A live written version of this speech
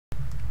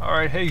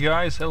Alright, hey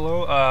guys,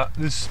 hello.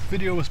 This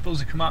video was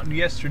supposed to come out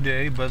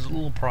yesterday, but there's a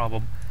little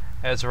problem,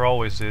 as there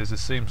always is, it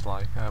seems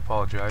like. I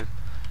apologize.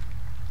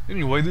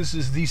 Anyway, this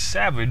is the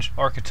Savage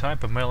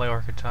Archetype, a melee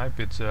archetype.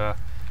 It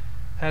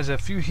has a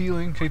few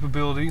healing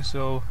capabilities,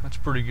 so that's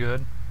pretty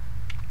good.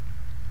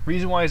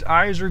 Reason why his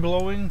eyes are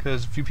glowing,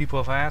 because a few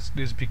people have asked,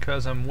 is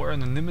because I'm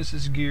wearing the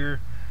Nemesis gear,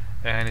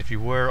 and if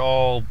you wear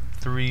all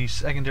 3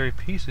 secondary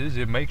pieces,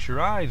 it makes your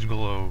eyes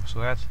glow,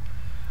 so that's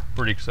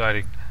pretty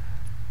exciting.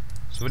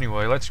 So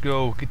anyway, let's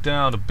go get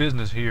down to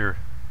business here.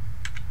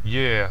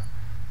 Yeah.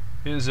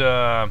 His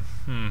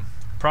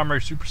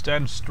primary super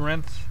stat is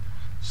strength.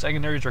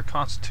 Secondaries are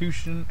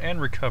constitution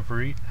and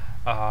recovery.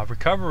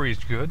 Recovery is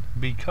good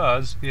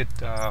because it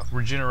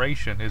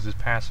regeneration is his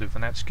passive,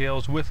 and that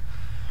scales with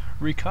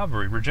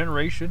recovery.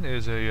 Regeneration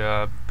is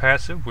a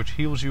passive which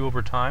heals you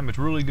over time. It's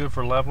really good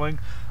for leveling.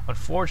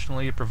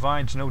 Unfortunately, it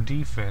provides no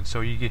defense,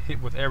 so you get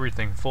hit with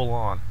everything full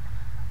on.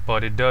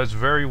 But it does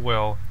very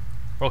well.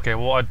 Okay,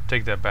 well, I'd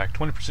take that back.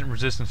 20%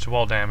 resistance to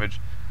all damage,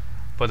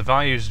 but the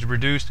value is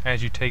reduced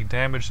as you take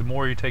damage. The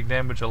more you take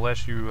damage, the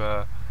less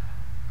you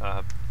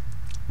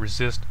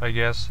resist, I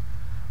guess.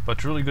 But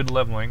it's really good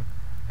leveling.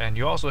 And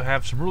you also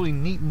have some really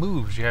neat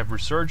moves. You have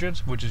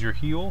Resurgence, which is your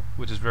heal,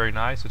 which is very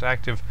nice. It's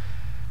active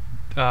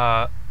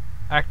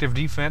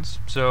defense,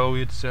 so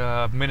it's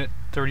a minute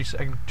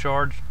 30-second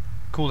charge.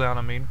 Cooldown,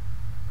 I mean.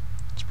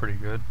 It's pretty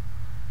good.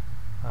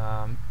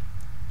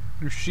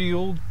 Your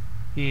shield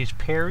is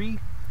Parry,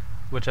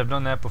 which I've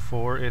done that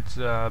before. It's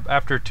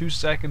after 2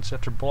 seconds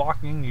after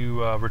blocking,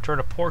 you return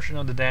a portion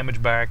of the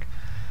damage back.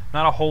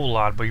 Not a whole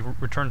lot, but you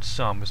return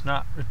some. It's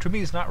not, to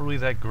me, it's not really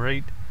that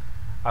great.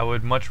 I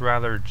would much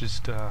rather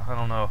just, I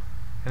don't know.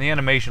 And the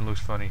animation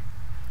looks funny.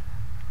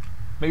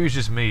 Maybe it's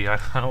just me, I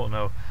don't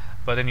know.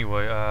 But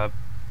anyway,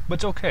 but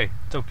it's okay.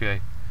 It's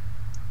okay.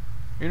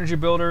 Energy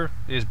Builder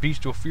is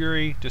Bestial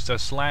Fury, just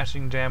does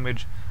slashing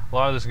damage. A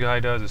lot of this guy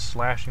does is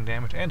slashing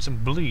damage and some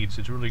bleeds.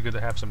 It's really good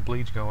to have some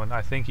bleeds going.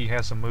 I think he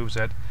has some moves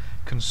that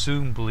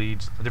consume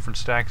bleeds, different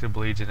stacks of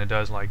bleeds, and it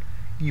does like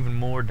even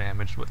more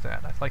damage with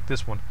that. I like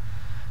this one.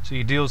 So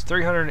he deals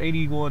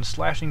 381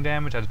 slashing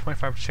damage, has a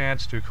 25%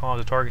 chance to cause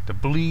the target to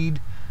bleed.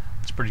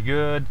 It's pretty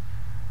good.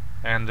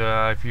 And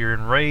if you're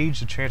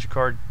enraged, the chance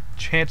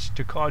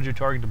to cause your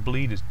target to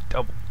bleed is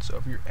doubled. So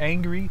if you're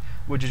angry,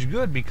 which is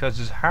good because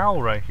this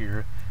howl right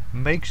here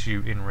makes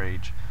you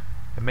enraged.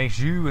 It makes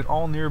you and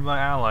all nearby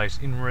allies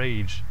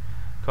enraged,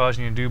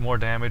 causing you to do more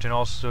damage, and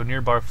also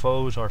nearby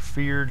foes are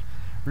feared,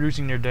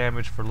 reducing their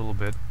damage for a little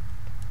bit.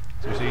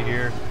 So you see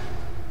here,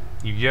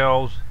 he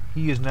yells,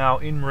 he is now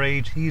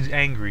enraged, he's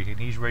angry, and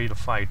he's ready to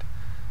fight.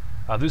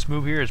 This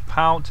move here is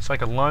Pounce. It's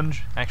like a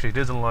lunge. Actually, it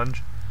is a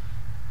lunge.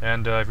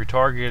 And if your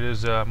target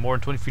is more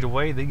than 20 feet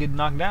away, they get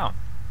knocked down.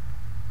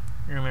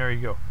 And there you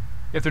go.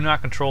 If they're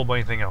not controlled by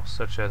anything else,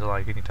 such as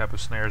like any type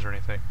of snares or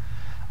anything.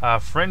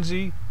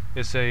 Frenzy.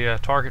 It's a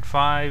target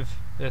 5.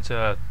 It's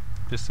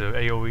just a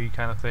AoE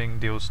kind of thing.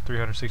 Deals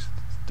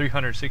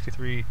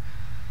 363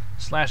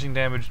 slashing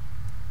damage.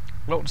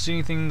 I don't see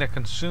anything that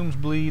consumes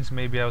bleeds.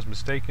 Maybe I was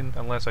mistaken,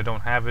 unless I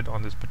don't have it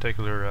on this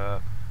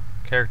particular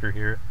character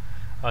here.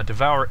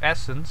 Devour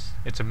Essence.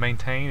 It's a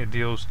maintain. It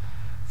deals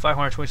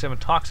 527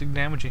 toxic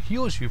damage. It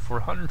heals you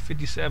for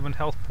 157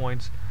 health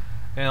points,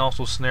 and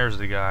also snares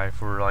the guy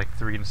for like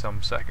 3 and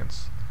some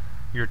seconds.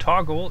 Your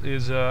toggle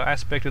is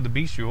Aspect of the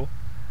Bestial.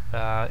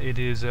 It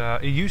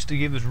used to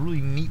give this really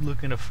neat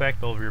looking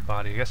effect over your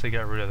body. I guess they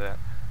got rid of that,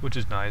 which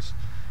is nice.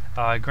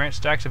 Grant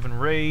stacks of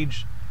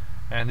enrage.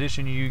 In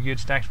addition, you get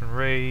stacks of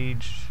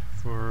enrage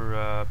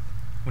for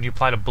when you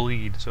apply to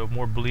bleed. So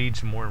more bleeds,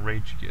 the more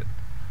enrage you get.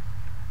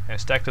 And it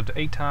stacks up to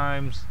 8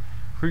 times.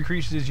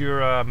 Increases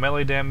your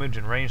melee damage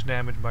and range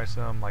damage by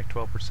some like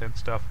 12%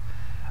 stuff.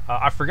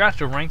 I forgot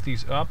to rank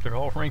these up. They're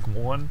all rank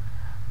 1,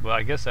 but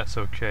I guess that's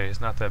okay. It's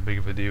not that big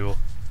of a deal.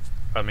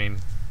 I mean,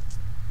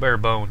 bare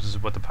bones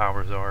is what the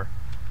powers are.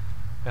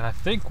 And I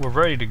think we're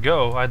ready to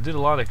go. I did a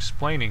lot of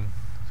explaining,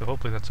 so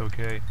hopefully that's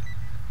okay.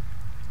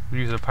 We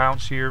use a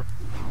Pounce here.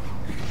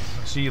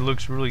 See, it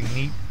looks really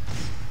neat.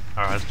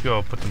 Alright, let's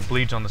go. Put some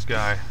bleeds on this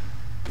guy.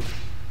 As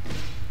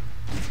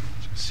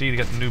you can see, they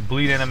got the new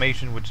bleed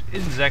animation, which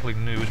isn't exactly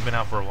new. It's been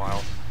out for a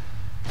while.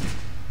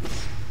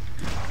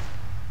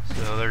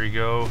 So there you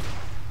go.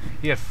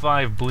 He had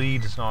 5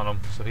 bleeds on him,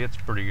 so that's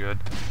pretty good.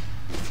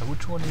 So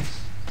which one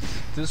is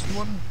this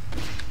one?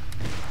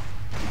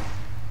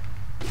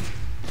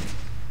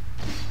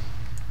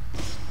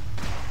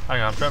 Hang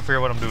on, I'm trying to figure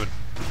out what I'm doing.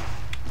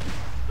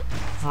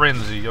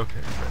 Frenzy,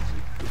 okay,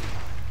 Frenzy.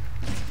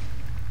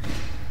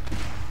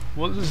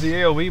 Well, this is the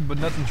AoE, but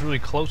nothing's really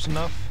close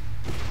enough.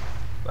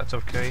 That's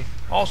okay.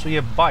 Also, you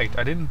have Bite.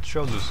 I didn't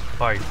show this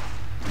Bite.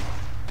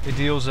 It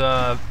deals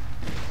 800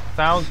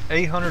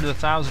 to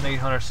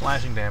 1,800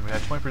 slashing damage.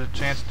 At 20%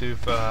 chance to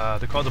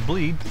cause a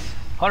bleed.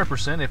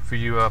 100% if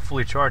you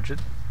fully charge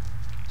it.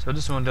 So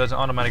this one does an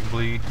automatic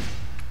bleed.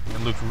 It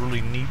looks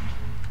really neat.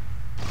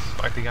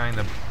 Bite the guy in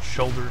the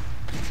shoulder.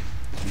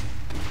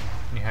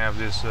 You have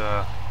this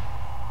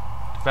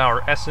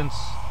Devour Essence.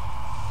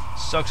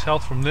 Sucks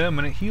health from them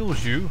and it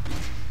heals you.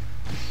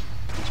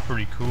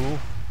 pretty cool.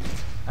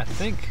 I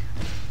think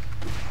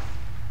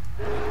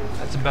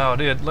that's about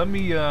it. Let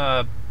me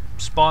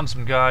spawn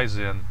some guys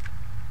in,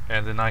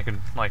 and then I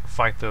can like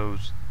fight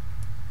those,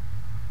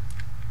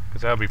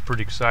 because that would be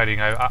pretty exciting.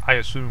 I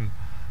assume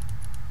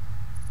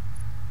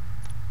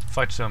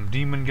fight some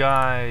demon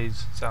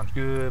guys. Sounds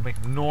good. Make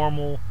them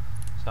normal.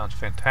 Sounds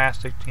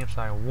fantastic. Team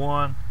size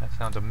 1. That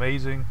sounds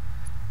amazing.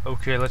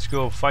 Okay, let's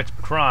go fight some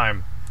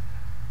crime.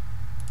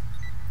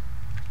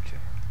 Okay.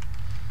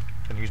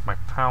 Gonna use my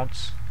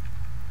pounce.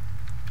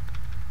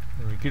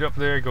 When we get up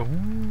there, go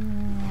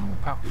ooh,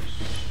 pounce.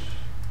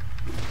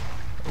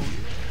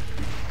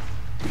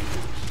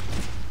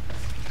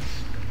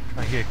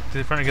 Oh yeah.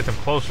 Trying to get them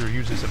closer,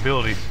 use this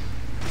ability.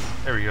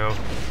 There we go. As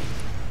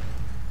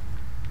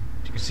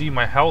you can see,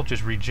 my health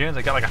just regens.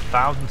 I got like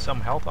 1,000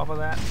 some health off of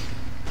that.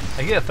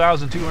 I get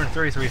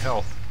 1,233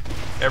 health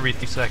every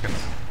 3 seconds,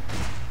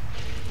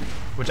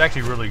 which is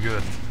actually really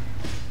good.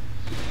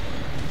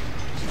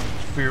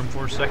 Fear him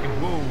for a second.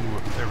 Whoa,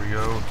 there we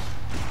go.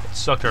 Let's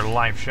suck their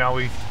life, shall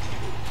we?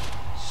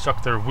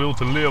 Suck their will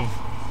to live.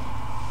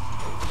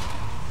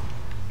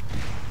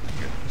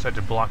 Just had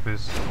to block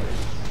this.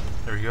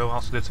 There we go.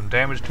 Also did some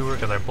damage to her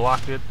because I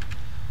blocked it.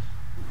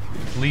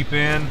 Leap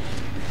in.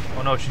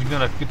 Oh no, she's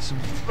gonna get some.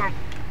 Oh,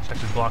 I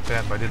just blocked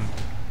that, but I didn't.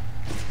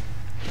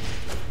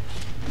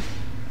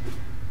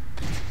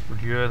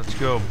 We're good. Let's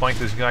go bite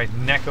this guy's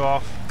neck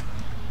off.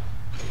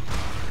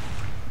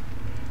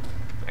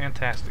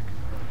 Fantastic.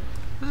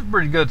 This is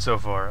pretty good so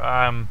far.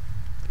 I'm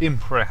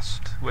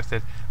impressed with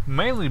it,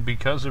 mainly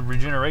because of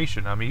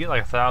regeneration. I mean, you get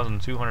like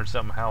 1,200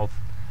 something health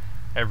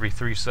every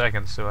 3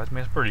 seconds, so I mean,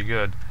 it's pretty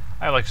good.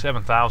 I have like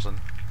 7,000.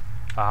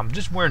 I'm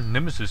just wearing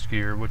Nemesis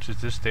gear, which is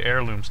just the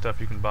heirloom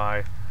stuff you can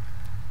buy.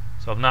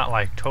 So I'm not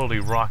like totally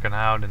rocking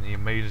out in the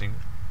amazing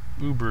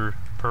uber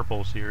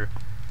purples here.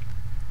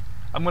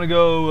 I'm gonna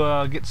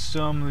go get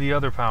some of the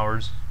other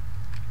powers.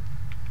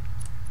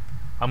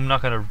 I'm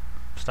not gonna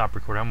stop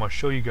recording. I'm gonna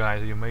show you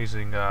guys the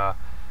amazing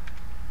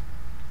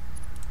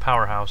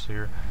powerhouse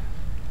here.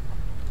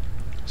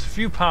 There's a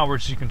few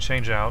powers you can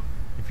change out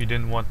if you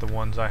didn't want the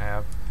ones I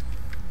have.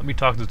 Let me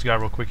talk to this guy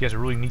real quick. He has a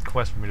really neat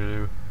quest for me to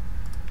do,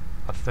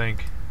 I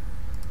think.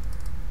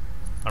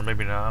 Or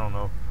maybe not, I don't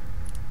know.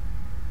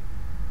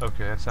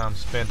 Okay, that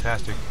sounds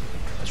fantastic.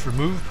 Let's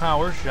remove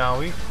power, shall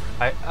we?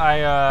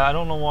 I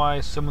don't know why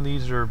some of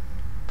these are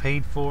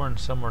paid for and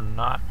some are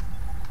not.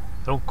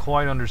 I don't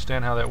quite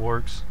understand how that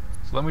works.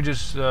 So let me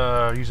just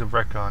use a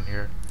retcon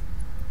here.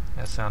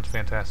 That sounds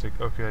fantastic.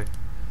 Okay.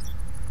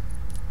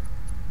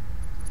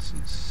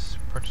 Let's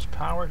purchase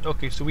power.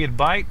 Okay, so we had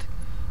bite,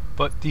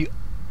 but the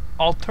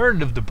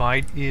alternative to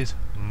bite is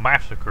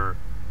massacre.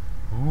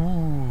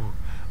 Ooh,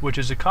 which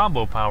is a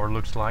combo power,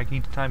 looks like.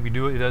 Each time you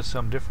do it, it does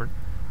something different,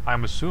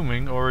 I'm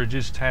assuming, or it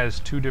just has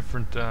two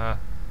different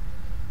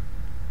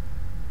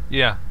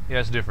yeah,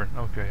 it's different.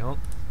 Okay, well,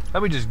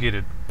 let me just get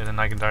it, and then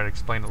I can try to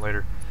explain it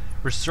later.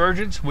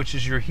 Resurgence, which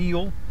is your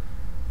heal,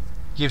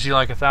 gives you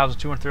like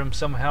 1,200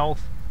 some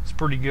health. It's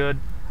pretty good.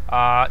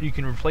 You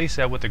can replace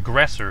that with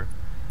aggressor.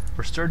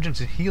 Resurgence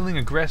and healing.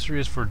 Aggressor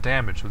is for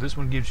damage, so this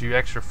one gives you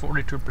extra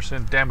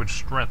 42% damage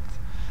strength,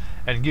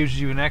 and gives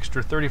you an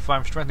extra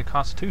 35 strength and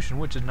constitution,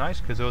 which is nice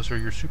because those are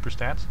your super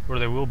stats, or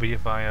they will be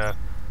if I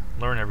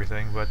learn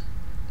everything. But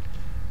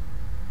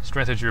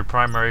strength is your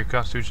primary,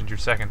 constitution is your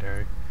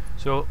secondary.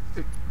 So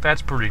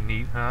that's pretty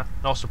neat, huh?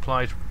 It also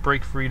applies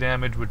break free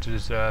damage, which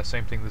is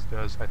same thing this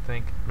does, I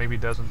think. Maybe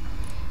it doesn't.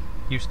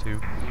 Used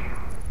to.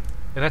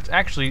 And that's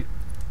actually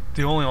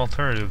the only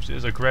alternatives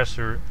is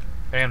aggressor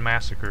and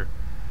massacre.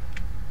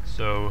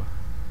 So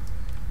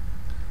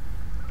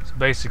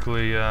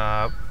basically,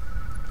 let's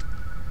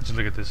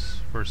look at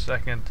this for a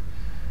second.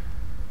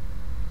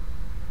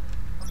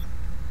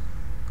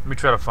 Let me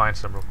try to find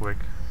some real quick.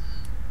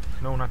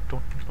 No,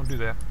 don't do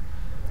that.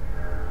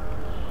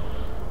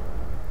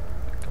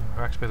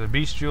 By the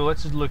bestial.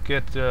 Let's just look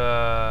at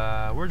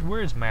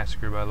where is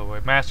Massacre, by the way?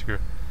 Massacre.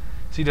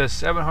 So he does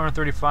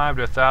 735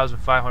 to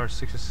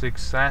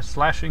 1,566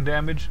 slashing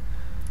damage.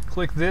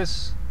 Click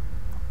this.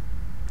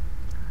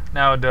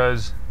 Now it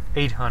does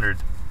 800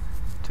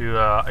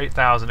 to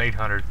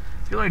 8,800.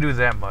 You only do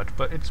that much,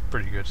 but it's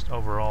pretty good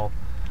overall.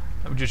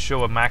 Let me just show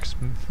what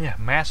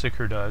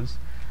Massacre does.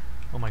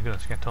 Oh my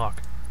goodness, I can't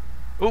talk.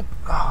 Oh,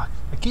 I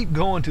keep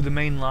going to the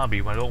main lobby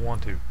when I don't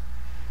want to.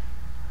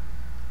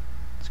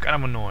 It's kind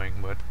of annoying,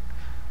 but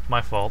it's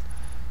my fault.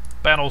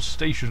 Battle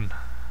station.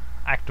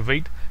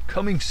 Activate.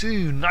 Coming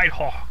soon,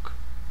 Nighthawk.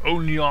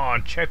 Only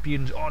on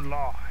Champions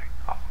Online.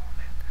 Oh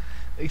man,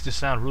 it used to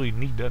sound really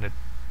neat, doesn't it?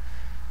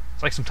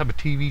 It's like some type of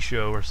TV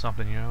show or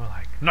something, you know,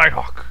 like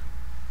Nighthawk.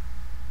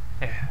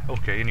 Yeah.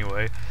 Okay.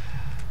 Anyway,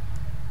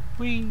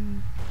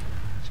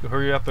 let's go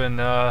hurry up and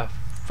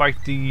fight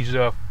these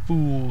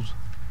fools.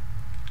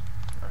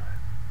 All right.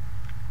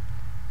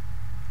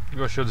 I'm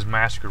gonna show this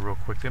massacre real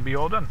quick, then be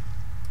all done.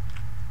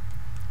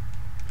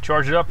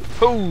 Charge it up.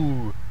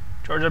 Hoo!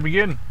 Charge up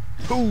again.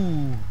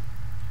 Hoo!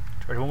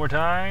 Charge one more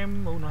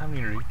time. Oh, don't have any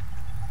energy.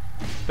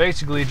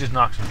 Basically, it just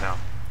knocks him down.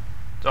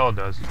 That's all it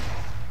does.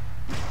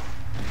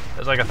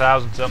 Does like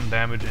 1,000 something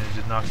damage and it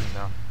just knocks him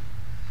down.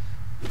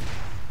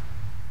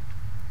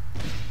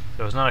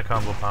 So it's not a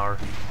combo power.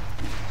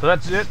 So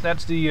that's it.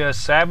 That's the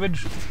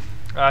Savage.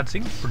 It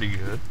seems pretty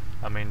good.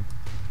 I mean,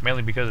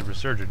 mainly because of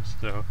Resurgence.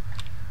 So,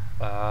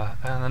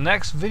 and the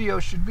next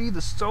video should be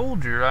the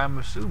Soldier. I'm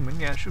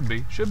assuming. Yeah, it should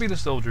be. Should be the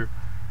Soldier.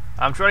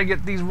 I'm trying to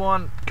get these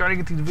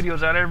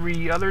videos out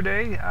every other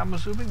day. I'm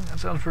assuming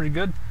that sounds pretty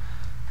good.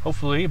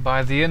 Hopefully,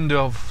 by the end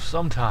of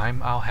some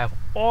time, I'll have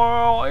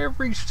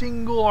every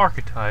single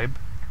archetype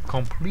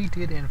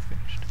completed and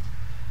finished,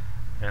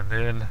 and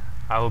then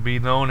I will be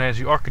known as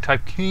the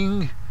Archetype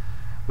King,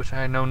 which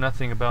I know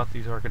nothing about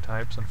these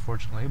archetypes,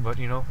 unfortunately. But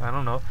you know, I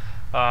don't know.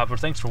 But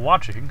thanks for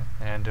watching,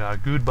 and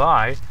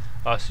goodbye.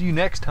 See you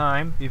next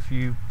time if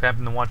you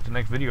happen to watch the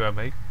next video I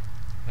make.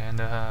 And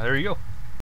there you go.